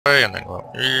way and then go.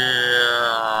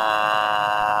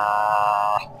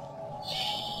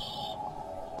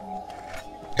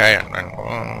 Okay, and then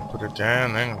put it there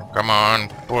and then come on,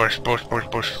 push, push, push,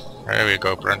 push. There we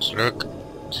go, Prince. Look,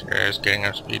 it's getting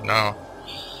up speed now.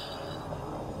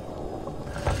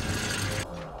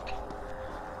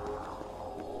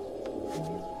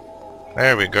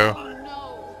 There we go. Oh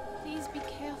no, please be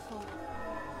careful.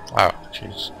 Oh,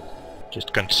 she's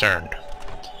just concerned.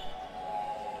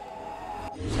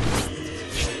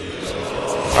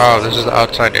 Oh, this is the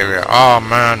outside area. Oh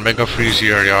man, Mega Freeze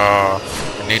here, yeah.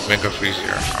 I need Mega Freeze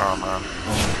here. Oh man.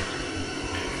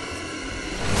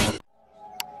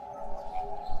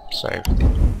 Save.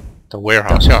 The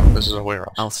warehouse, yeah, this is a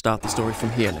warehouse. I'll start the story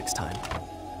from here next time.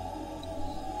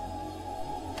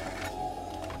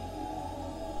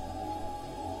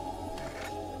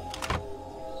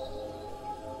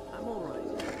 I'm alright.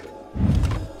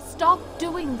 Stop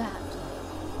doing that.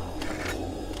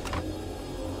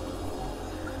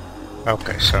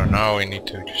 Okay, so now we need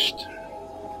to just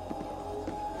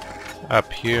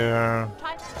up here.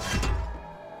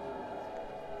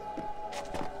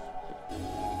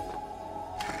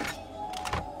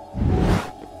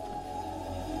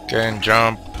 Okay, and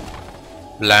jump,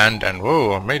 land, and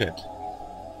whoa, I made it.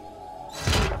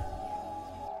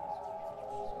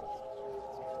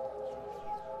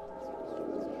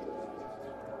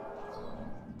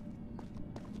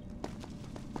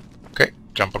 Okay,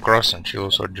 jump across, and she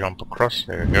also jump across.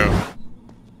 There you go.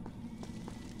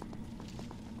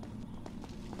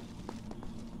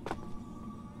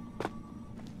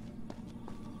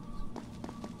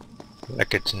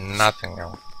 Like it's nothing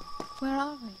else. Where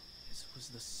are we? This was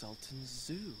the Sultan's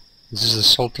zoo. This is the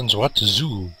Sultan's what?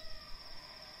 Zoo.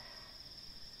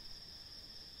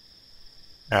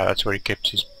 Ah, that's where he kept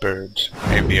his birds.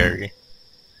 Aviary.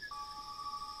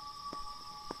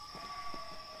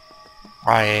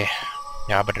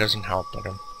 Yeah, but it doesn't help, I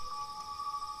don't.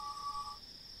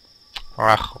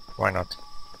 Ah, why not?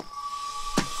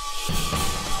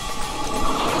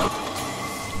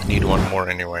 I need one more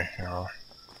anyway, you know.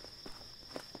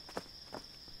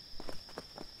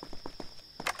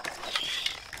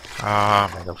 Ah,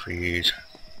 Mega Freeze.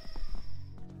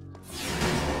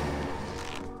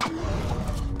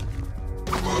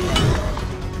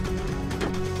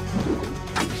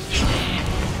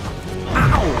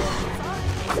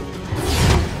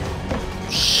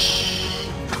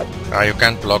 Ah, you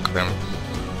can't block them.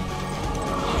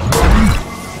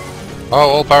 Oh,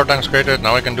 all power tanks created,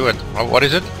 now I can do it. Oh, what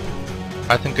is it?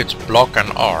 I think it's block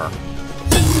and R.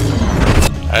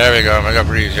 There we go, Mega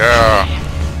Freeze, yeah!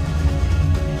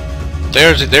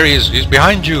 There he is, he's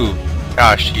behind you!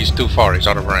 Gosh, he's too far, he's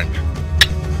out of range.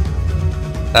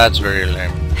 That's very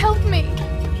lame. Help me!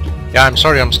 Yeah, I'm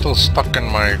sorry, I'm still stuck in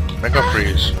my Mega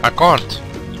Freeze. I can't!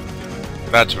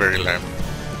 That's very lame.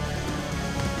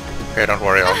 Okay, don't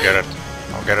worry, I'll get it.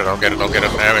 I'll get it, I'll get it, I'll get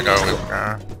it. There we go.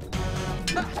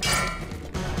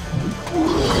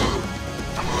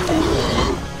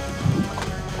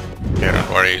 Yeah,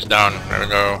 don't worry, he's down. There we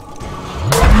go.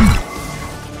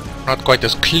 Not quite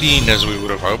as clean as we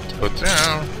would have hoped, but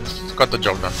yeah, it's got the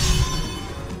job done.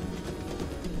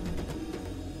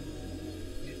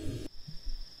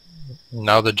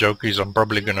 Now the joke is I'm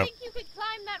probably gonna... think you could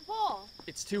climb that wall?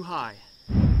 It's too high.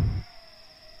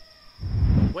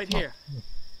 Wait here.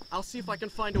 I'll see if I can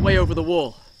find a way over the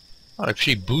wall. Well, if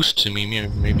she boosts me,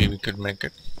 maybe we could make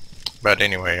it. But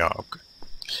anyway, yeah, okay.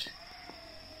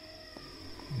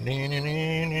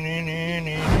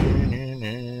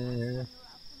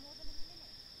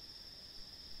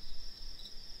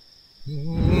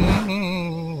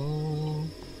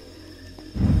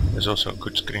 There's also a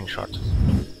good screenshot.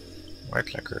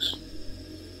 Right like this.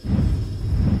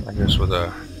 I guess with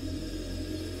a...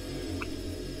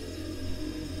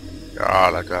 yeah,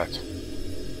 like that.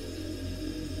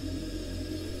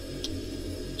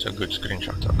 It's a good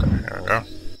screenshot. Okay, there we go.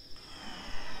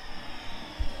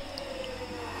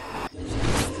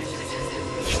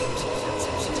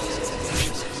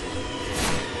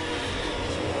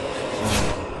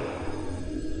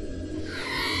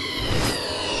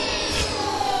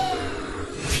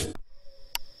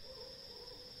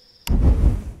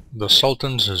 The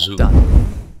Sultan's Zoo. Done.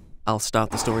 I'll start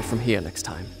the story from here next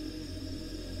time.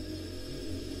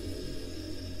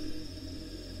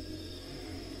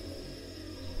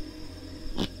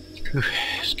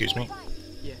 Excuse me.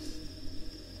 Yes.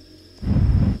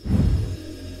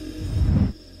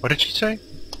 What did she say?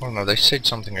 Oh no, they said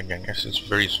something again. Yes, it's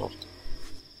very soft.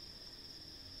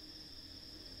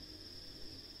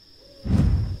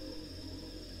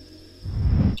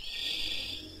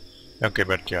 Okay,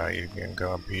 but yeah, you can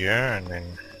go up here and then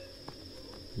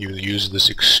You use this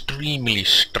extremely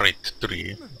straight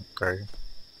tree. Okay.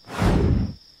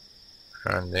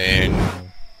 And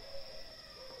then...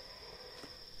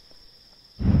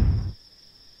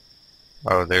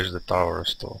 oh, there's the tower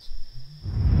still.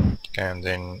 And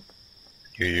then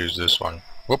you use this one.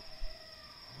 Whoop.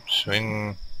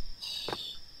 Swing.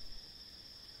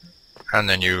 And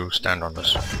then you stand on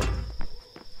this.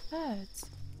 Birds.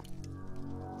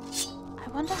 I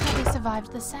wonder how they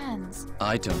survived the sands.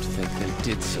 I don't think they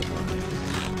did survive.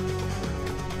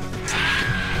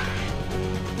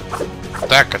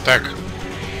 Attack, attack!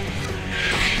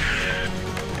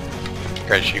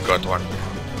 Okay, she got one.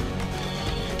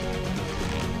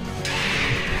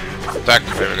 Attack,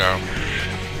 there we go.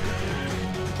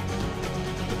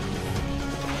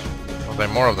 Are there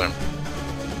more of them?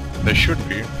 There should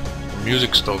be. The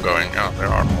music's still going. Yeah, there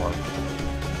are more.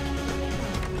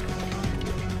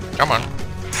 Come on.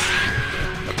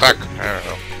 Attack. There we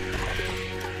go.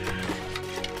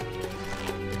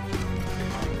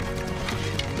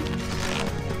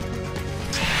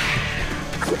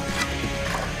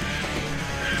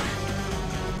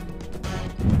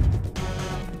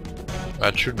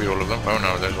 That should be all of them. Oh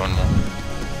no, there's one more.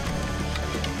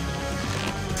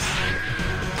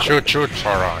 Shoot, shoot,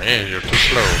 Farah. Yeah, you're too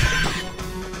slow.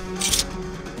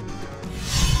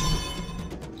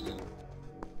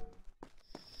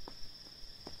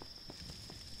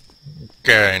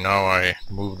 Okay, now I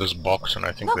move this box and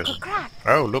I think Look, there's... a crack.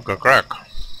 oh, look, a crack.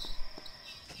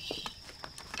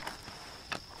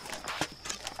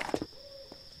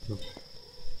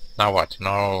 Now what?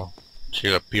 Now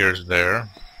she appears there.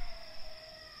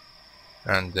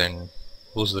 And then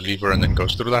pulls the lever and then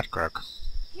goes through that crack.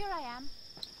 Here I am.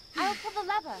 I'll pull the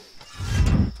lever.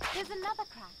 There's another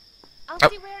crack. I'll Oh.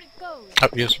 see where it goes. Oh,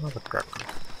 yes, another crack.